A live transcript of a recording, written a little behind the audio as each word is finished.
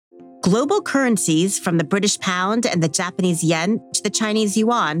Global currencies from the British pound and the Japanese yen to the Chinese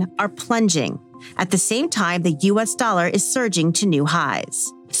yuan are plunging. At the same time, the US dollar is surging to new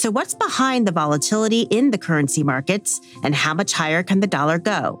highs. So what's behind the volatility in the currency markets, and how much higher can the dollar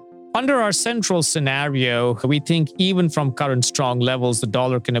go? Under our central scenario, we think even from current strong levels, the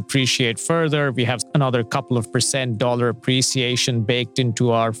dollar can appreciate further. We have another couple of % dollar appreciation baked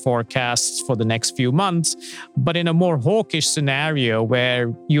into our forecasts for the next few months. But in a more hawkish scenario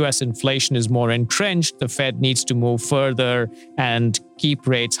where US inflation is more entrenched, the Fed needs to move further and keep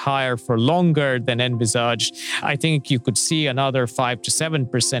rates higher for longer than envisaged. I think you could see another 5 to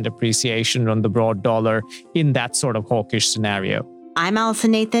 7% appreciation on the broad dollar in that sort of hawkish scenario. I'm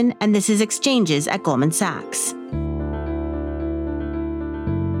Allison Nathan, and this is Exchanges at Goldman Sachs.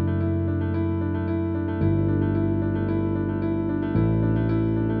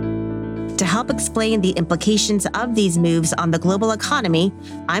 To help explain the implications of these moves on the global economy,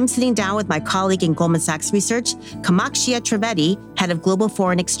 I'm sitting down with my colleague in Goldman Sachs Research, Kamakshya Trivedi, head of Global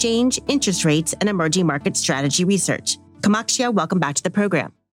Foreign Exchange, Interest Rates, and Emerging Market Strategy Research. Kamakshya, welcome back to the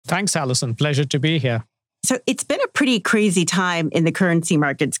program. Thanks, Allison. Pleasure to be here. So it's been a pretty crazy time in the currency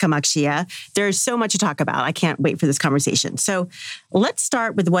markets, Kamakshya. There's so much to talk about. I can't wait for this conversation. So let's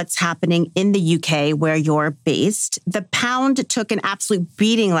start with what's happening in the UK, where you're based. The pound took an absolute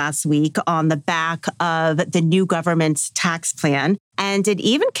beating last week on the back of the new government's tax plan. And it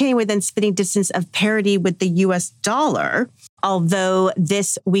even came within spitting distance of parity with the US dollar, although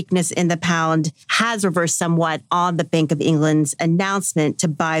this weakness in the pound has reversed somewhat on the Bank of England's announcement to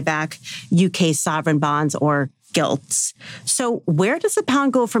buy back UK sovereign bonds or gilts. So where does the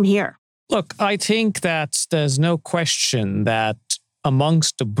pound go from here? Look, I think that there's no question that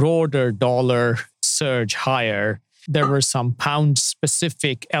amongst the broader dollar surge higher, there were some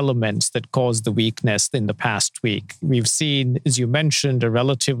pound-specific elements that caused the weakness in the past week. We've seen, as you mentioned, a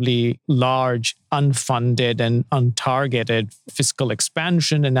relatively large, unfunded and untargeted fiscal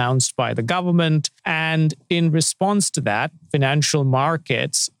expansion announced by the government. And in response to that, financial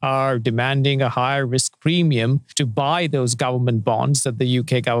markets are demanding a higher risk premium to buy those government bonds that the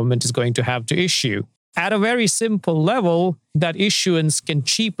UK government is going to have to issue. At a very simple level, that issuance can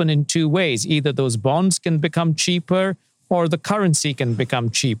cheapen in two ways. Either those bonds can become cheaper or the currency can become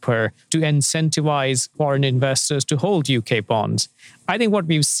cheaper to incentivize foreign investors to hold UK bonds. I think what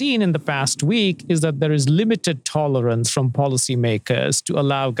we've seen in the past week is that there is limited tolerance from policymakers to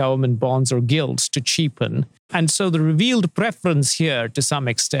allow government bonds or gilts to cheapen. And so the revealed preference here, to some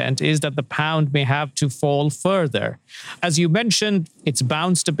extent, is that the pound may have to fall further. As you mentioned, it's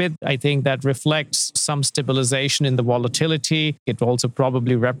bounced a bit. I think that reflects some stabilization in the volatility. It also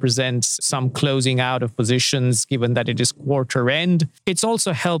probably represents some closing out of positions, given that it is quarter end. It's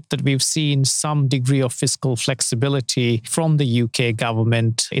also helped that we've seen some degree of fiscal flexibility from the UK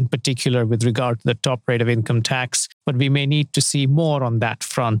government, in particular with regard to the top rate of income tax. But we may need to see more on that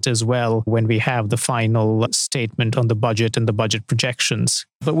front as well when we have the final statement on the budget and the budget projections.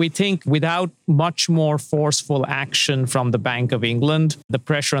 But we think without much more forceful action from the Bank of England, the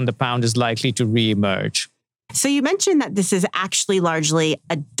pressure on the pound is likely to re-emerge. So you mentioned that this is actually largely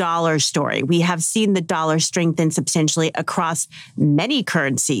a dollar story. We have seen the dollar strengthen substantially across many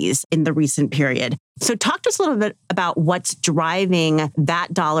currencies in the recent period. So talk to us a little bit about what's driving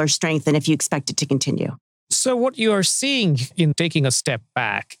that dollar strength and if you expect it to continue. So what you are seeing in taking a step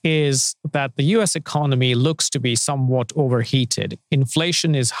back is that the US economy looks to be somewhat overheated.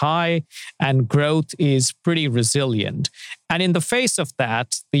 Inflation is high and growth is pretty resilient. And in the face of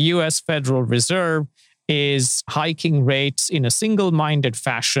that, the US Federal Reserve is hiking rates in a single-minded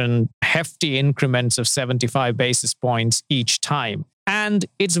fashion, hefty increments of 75 basis points each time. And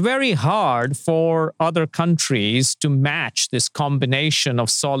it's very hard for other countries to match this combination of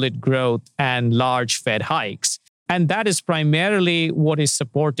solid growth and large Fed hikes. And that is primarily what is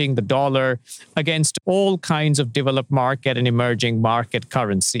supporting the dollar against all kinds of developed market and emerging market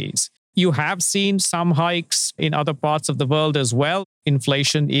currencies. You have seen some hikes in other parts of the world as well.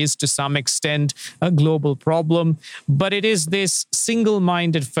 Inflation is to some extent a global problem, but it is this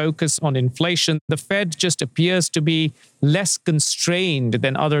single-minded focus on inflation. The Fed just appears to be less constrained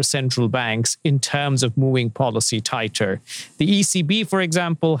than other central banks in terms of moving policy tighter. The ECB, for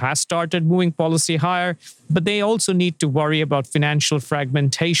example, has started moving policy higher, but they also need to worry about financial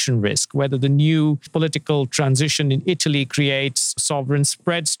fragmentation risk, whether the new political transition in Italy creates sovereign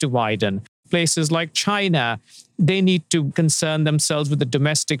spreads to widen. Places like China, they need to concern themselves with the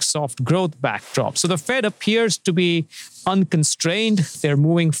domestic soft growth backdrop. So the Fed appears to be unconstrained. They're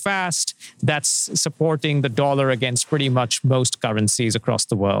moving fast. That's supporting the dollar against pretty much most currencies across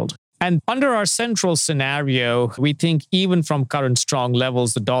the world. And under our central scenario, we think even from current strong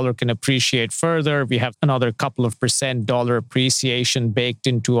levels, the dollar can appreciate further. We have another couple of % dollar appreciation baked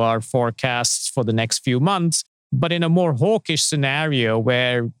into our forecasts for the next few months. But in a more hawkish scenario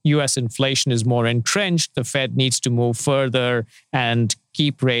where US inflation is more entrenched, the Fed needs to move further and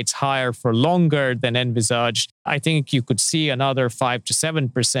keep rates higher for longer than envisaged. I think you could see another 5 to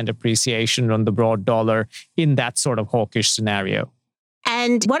 7% appreciation on the broad dollar in that sort of hawkish scenario.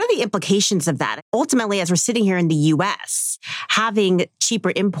 And what are the implications of that? Ultimately, as we're sitting here in the US, having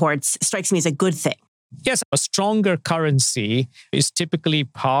cheaper imports strikes me as a good thing. Yes, a stronger currency is typically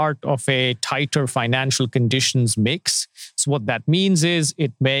part of a tighter financial conditions mix. So what that means is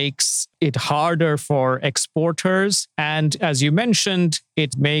it makes it harder for exporters. And as you mentioned,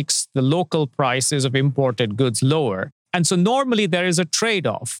 it makes the local prices of imported goods lower. And so normally there is a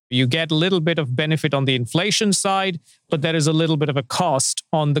trade-off. You get a little bit of benefit on the inflation side, but there is a little bit of a cost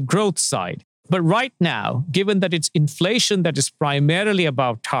on the growth side. But right now, given that it's inflation that is primarily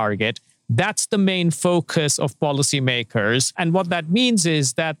above target, that's the main focus of policymakers. And what that means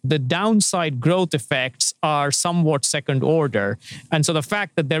is that the downside growth effects are somewhat second order. And so the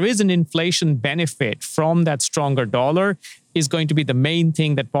fact that there is an inflation benefit from that stronger dollar is going to be the main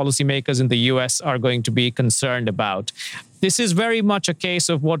thing that policymakers in the US are going to be concerned about. This is very much a case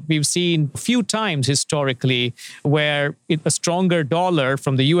of what we've seen a few times historically, where a stronger dollar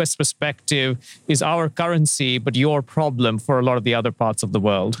from the US perspective is our currency, but your problem for a lot of the other parts of the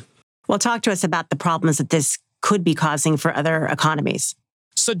world. Well, talk to us about the problems that this could be causing for other economies.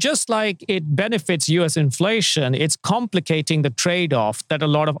 So just like it benefits US inflation, it's complicating the trade-off that a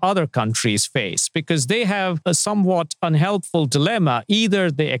lot of other countries face because they have a somewhat unhelpful dilemma.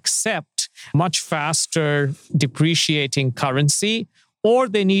 Either they accept much faster depreciating currency, or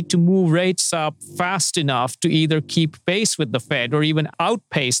they need to move rates up fast enough to either keep pace with the Fed or even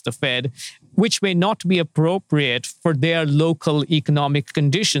outpace the Fed, which may not be appropriate for their local economic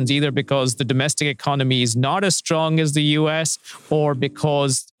conditions, either because the domestic economy is not as strong as the US or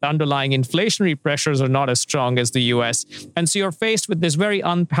because underlying inflationary pressures are not as strong as the US. And so you're faced with this very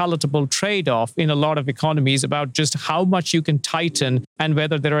unpalatable trade-off in a lot of economies about just how much you can tighten and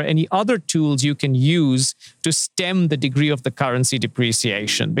whether there are any other tools you can use to stem the degree of the currency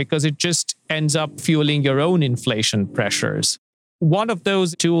depreciation, because it just ends up fueling your own inflation pressures. One of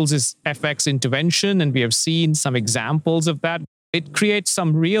those tools is FX intervention, and we have seen some examples of that. It creates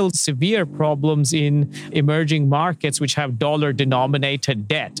some real severe problems in emerging markets which have dollar-denominated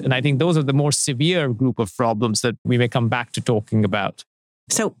debt. And I think those are the more severe group of problems that we may come back to talking about.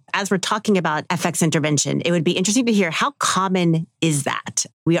 So as we're talking about FX intervention, it would be interesting to hear how common is that?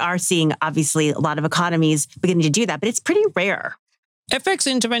 We are seeing, obviously, a lot of economies beginning to do that, but it's pretty rare.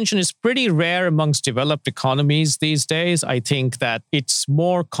 FX intervention is pretty rare amongst developed economies these days. I think that it's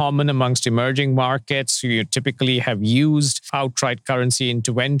more common amongst emerging markets who typically have used outright currency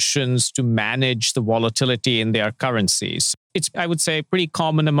interventions to manage the volatility in their currencies. It's, I would say, pretty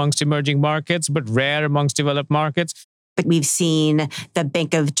common amongst emerging markets, but rare amongst developed markets. But we've seen the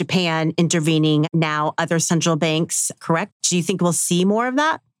Bank of Japan intervening, now other central banks, correct? Do you think we'll see more of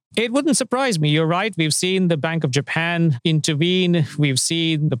that? It wouldn't surprise me. You're right. We've seen the Bank of Japan intervene. We've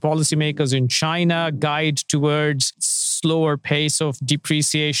seen the policymakers in China guide towards slower pace of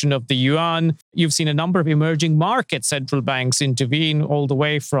depreciation of the yuan. You've seen a number of emerging market central banks intervene all the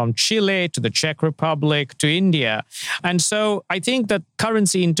way from Chile to the Czech Republic to India. And so I think that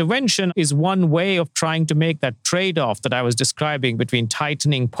currency intervention is one way of trying to make that trade-off that I was describing between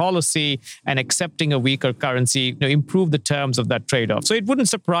tightening policy and accepting a weaker currency, improve the terms of that trade-off. So it wouldn't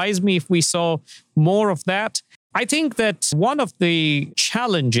surprise me if we saw more of that. I think that one of the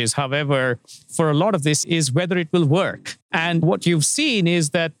challenges, however, for a lot of this is whether it will work. And what you've seen is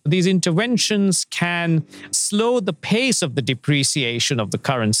that these interventions can slow the pace of the depreciation of the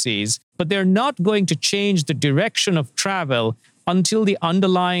currencies, but they're not going to change the direction of travel until the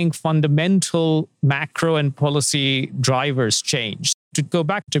underlying fundamental macro and policy drivers change. To go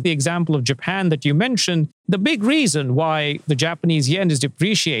back to the example of Japan that you mentioned, the big reason why the Japanese yen is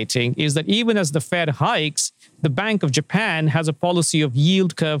depreciating is that even as the Fed hikes, the Bank of Japan has a policy of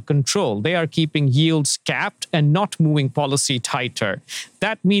yield curve control. They are keeping yields capped and not moving policy tighter.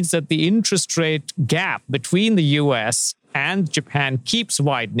 That means that the interest rate gap between the US and Japan keeps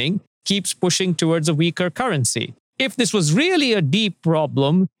widening, keeps pushing towards a weaker currency. If this was really a deep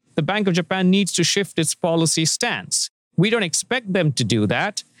problem, the Bank of Japan needs to shift its policy stance. We don't expect them to do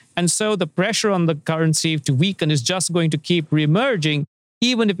that. And so the pressure on the currency to weaken is just going to keep reemerging.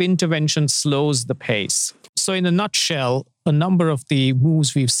 even if intervention slows the pace. So in a nutshell, a number of the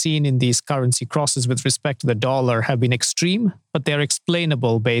moves we've seen in these currency crosses with respect to the dollar have been extreme, but they're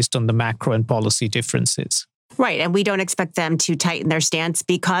explainable based on the macro and policy differences. Right. And we don't expect them to tighten their stance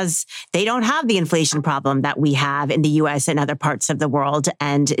because they don't have the inflation problem that we have in the US and other parts of the world.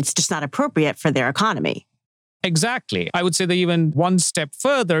 And it's just not appropriate for their economy. Exactly. I would say that even one step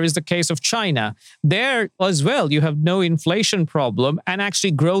further is the case of China. There as well, you have no inflation problem and actually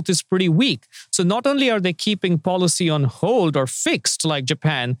growth is pretty weak. So not only are they keeping policy on hold or fixed like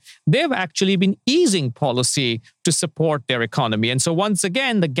Japan, they've actually been easing policy to support their economy. And so once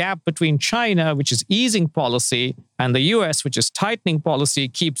again, the gap between China, which is easing policy, and the US, which is tightening policy,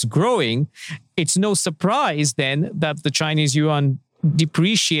 keeps growing. It's no surprise then that the Chinese yuan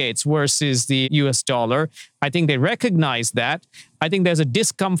depreciates versus the US dollar. I think they recognize that. I think there's a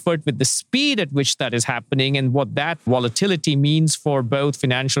discomfort with the speed at which that is happening and what that volatility means for both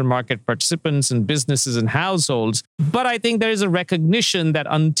financial market participants and businesses and households. But I think there is a recognition that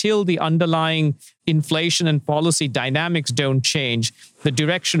until the underlying inflation and policy dynamics don't change, the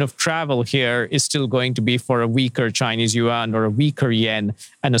direction of travel here is still going to be for a weaker Chinese yuan or a weaker yen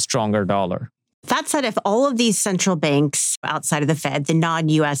and a stronger dollar. That said, if all of these central banks outside of the Fed, the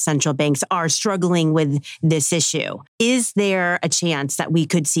non-US central banks, are struggling with this issue, is there a chance that we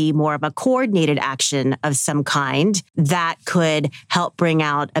could see more of a coordinated action of some kind that could help bring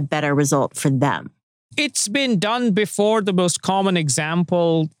out a better result for them? It's been done before. The most common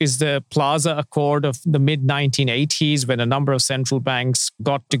example is the Plaza Accord of the mid-1980s, when a number of central banks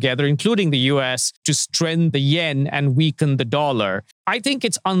got together, including the US, to strengthen the yen and weaken the dollar. I think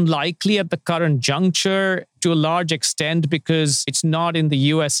it's unlikely at the current juncture to a large extent because it's not in the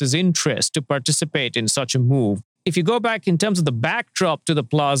US's interest to participate in such a move. If you go back in terms of the backdrop to the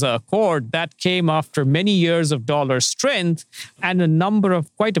Plaza Accord, that came after many years of dollar strength and a number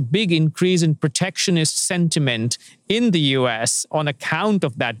of quite a big increase in protectionist sentiment in the US on account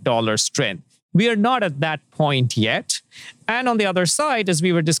of that dollar strength. We are not at that point yet. And on the other side, as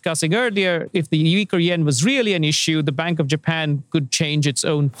we were discussing earlier, if the weaker yen was really an issue, the Bank of Japan could change its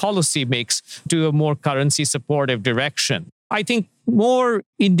own policy mix to a more currency supportive direction. I think more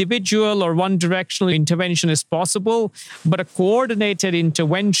individual or one-directional intervention is possible, but a coordinated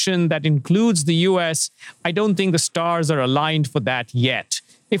intervention that includes the US, I don't think the stars are aligned for that yet.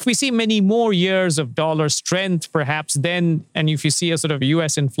 If we see many more years of dollar strength, perhaps then, and if you see a sort of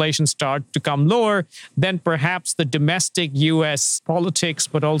US inflation start to come lower, then perhaps the domestic US politics,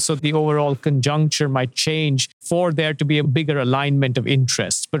 but also the overall conjuncture might change for there to be a bigger alignment of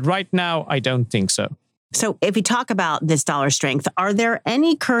interests. But right now, I don't think so. So if we talk about this dollar strength, are there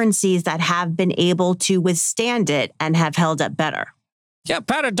any currencies that have been able to withstand it and have held up better? Yeah,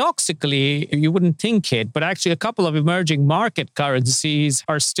 paradoxically, you wouldn't think it, but actually a couple of emerging market currencies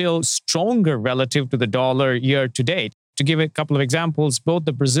are still stronger relative to the dollar year to date. To give a couple of examples, both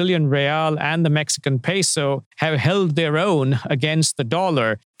the Brazilian real and the Mexican peso have held their own against the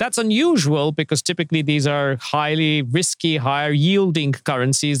dollar. That's unusual because typically these are highly risky, higher yielding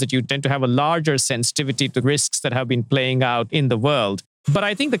currencies that you tend to have a larger sensitivity to risks that have been playing out in the world. But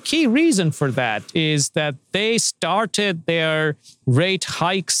I think the key reason for that is that they started their rate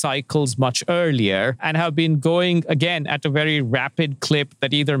hike cycles much earlier and have been going, again, at a very rapid clip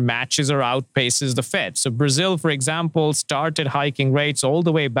that either matches or outpaces the Fed. So Brazil, for example, started hiking rates all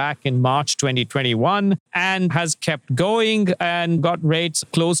the way back in March 2021 and has kept going and got rates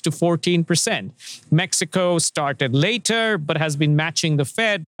close to 14%. Mexico started later, but has been matching the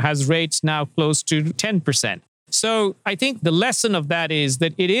Fed, has rates now close to 10%. So I think the lesson of that is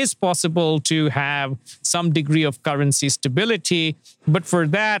that it is possible to have some degree of currency stability, but for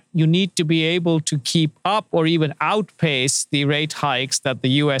that, you need to be able to keep up or even outpace the rate hikes that the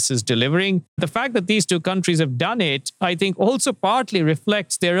US is delivering. The fact that these two countries have done it, I think also partly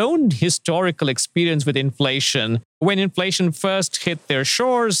reflects their own historical experience with inflation. When inflation first hit their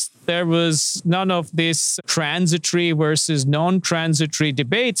shores, there was none of this transitory versus non-transitory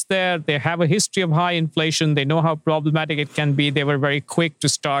debates there. They have a history of high inflation. They know how problematic it can be. They were very quick to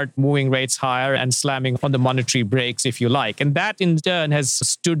start moving rates higher and slamming on the monetary brakes, if you like. And that in turn has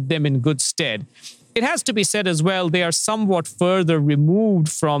stood them in good stead. It has to be said as well, they are somewhat further removed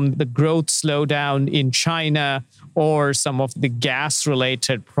from the growth slowdown in China or some of the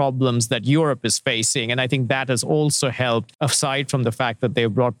gas-related problems that Europe is facing. And I think that has also helped, aside from the fact that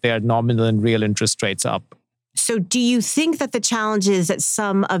they've brought their nominal and real interest rates up. So do you think that the challenges that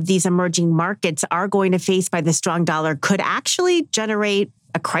some of these emerging markets are going to face by the strong dollar could actually generate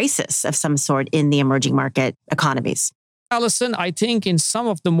a crisis of some sort in the emerging market economies? Allison, I think in some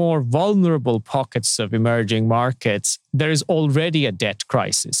of the more vulnerable pockets of emerging markets, there is already a debt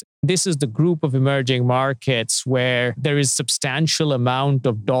crisis. This is the group of emerging markets where there is substantial amount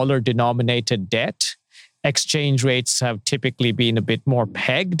of dollar-denominated debt. Exchange rates have typically been a bit more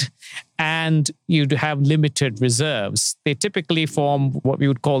pegged, and you have limited reserves. They typically form what we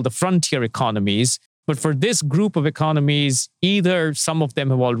would call the frontier economies. But for this group of economies, either some of them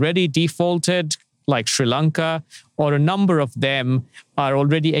have already defaulted, like Sri Lanka, or a number of them are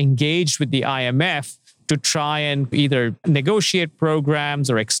already engaged with the IMF to try and either negotiate programs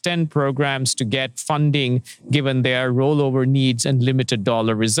or extend programs to get funding given their rollover needs and limited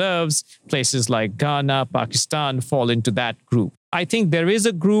dollar reserves. Places like Ghana, Pakistan fall into that group. I think there is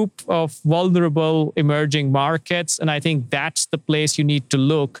a group of vulnerable emerging markets, and I think that's the place you need to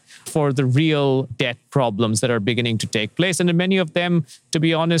look for the real debt problems that are beginning to take place. And many of them, to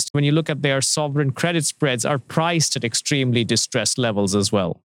be honest, when you look at their sovereign credit spreads, are priced at extremely distressed levels as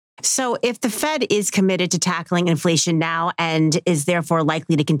well. So if the Fed is committed to tackling inflation now and is therefore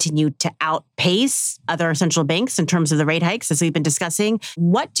likely to continue to outpace other central banks in terms of the rate hikes, as we've been discussing,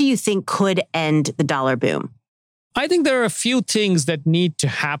 what do you think could end the dollar boom? I think there are a few things that need to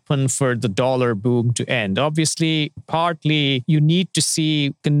happen for the dollar boom to end. Obviously, partly you need to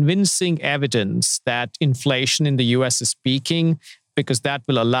see convincing evidence that inflation in the US is peaking, because that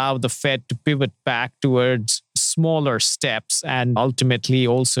will allow the Fed to pivot back towards smaller steps and ultimately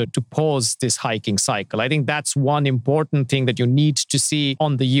also to pause this hiking cycle. I think that's one important thing that you need to see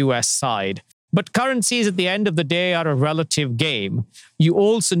on the US side. But currencies at the end of the day are a relative game. You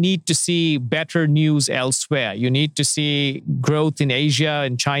also need to see better news elsewhere. You need to see growth in Asia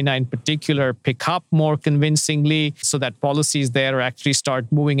and China in particular pick up more convincingly so that policies there actually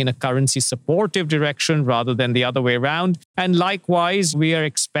start moving in a currency supportive direction rather than the other way around. And likewise, we are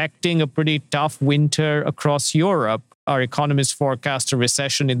expecting a pretty tough winter across Europe. Our economists forecast a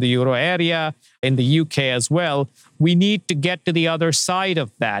recession in the euro area, in the UK as well. We need to get to the other side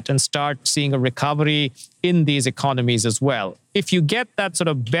of that and start seeing a recovery in these economies as well. If you get that sort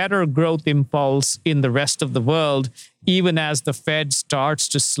of better growth impulse in the rest of the world, even as the Fed starts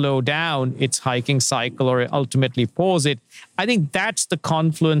to slow down its hiking cycle or ultimately pause it, I think that's the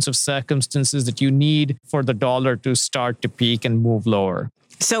confluence of circumstances that you need for the dollar to start to peak and move lower.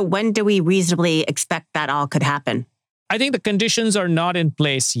 So when do we reasonably expect that all could happen? I think the conditions are not in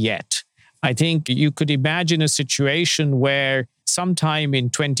place yet. I think you could imagine a situation where sometime in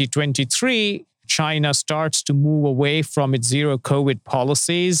 2023, China starts to move away from its zero COVID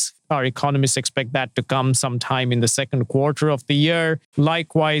policies. Our economists expect that to come sometime in the second quarter of the year.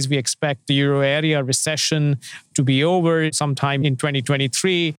 Likewise, we expect the euro area recession to be over sometime in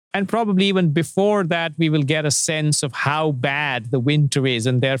 2023. And probably even before that, we will get a sense of how bad the winter is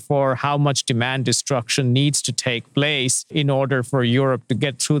and therefore how much demand destruction needs to take place in order for Europe to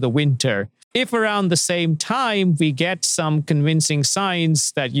get through the winter. If around the same time we get some convincing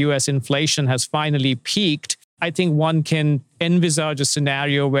signs that US inflation has finally peaked, I think one can envisage a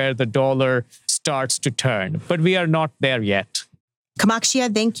scenario where the dollar starts to turn. But we are not there yet.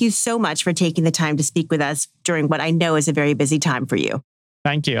 Kamakshya, thank you so much for taking the time to speak with us during what I know is a very busy time for you.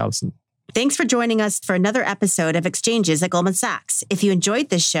 Thank you, Allison. Thanks for joining us for another episode of Exchanges at Goldman Sachs. If you enjoyed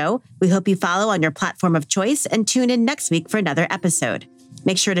this show, we hope you follow on your platform of choice and tune in next week for another episode.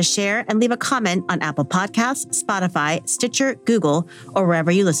 Make sure to share and leave a comment on Apple Podcasts, Spotify, Stitcher, Google, or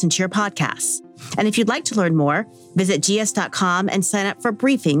wherever you listen to your podcasts. And if you'd like to learn more, visit gs.com and sign up for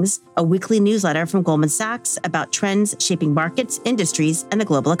Briefings, a weekly newsletter from Goldman Sachs about trends shaping markets, industries, and the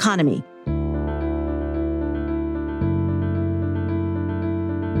global economy.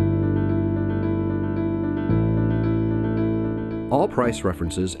 All price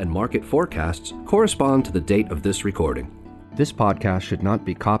references and market forecasts correspond to the date of this recording. This podcast should not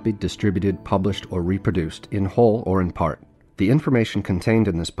be copied, distributed, published, or reproduced in whole or in part. The information contained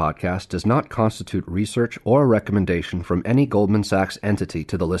in this podcast does not constitute research or a recommendation from any Goldman Sachs entity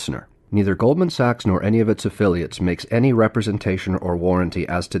to the listener. Neither Goldman Sachs nor any of its affiliates makes any representation or warranty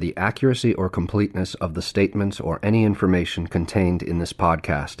as to the accuracy or completeness of the statements or any information contained in this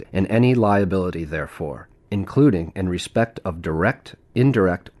podcast, and any liability therefore, including in respect of direct,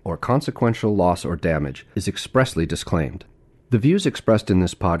 indirect, or consequential loss or damage, is expressly disclaimed. The views expressed in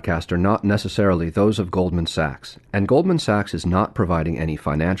this podcast are not necessarily those of Goldman Sachs, and Goldman Sachs is not providing any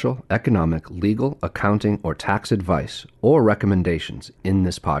financial, economic, legal, accounting, or tax advice or recommendations in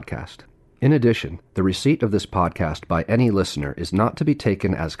this podcast. In addition, the receipt of this podcast by any listener is not to be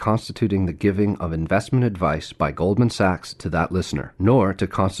taken as constituting the giving of investment advice by Goldman Sachs to that listener, nor to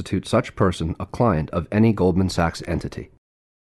constitute such person a client of any Goldman Sachs entity.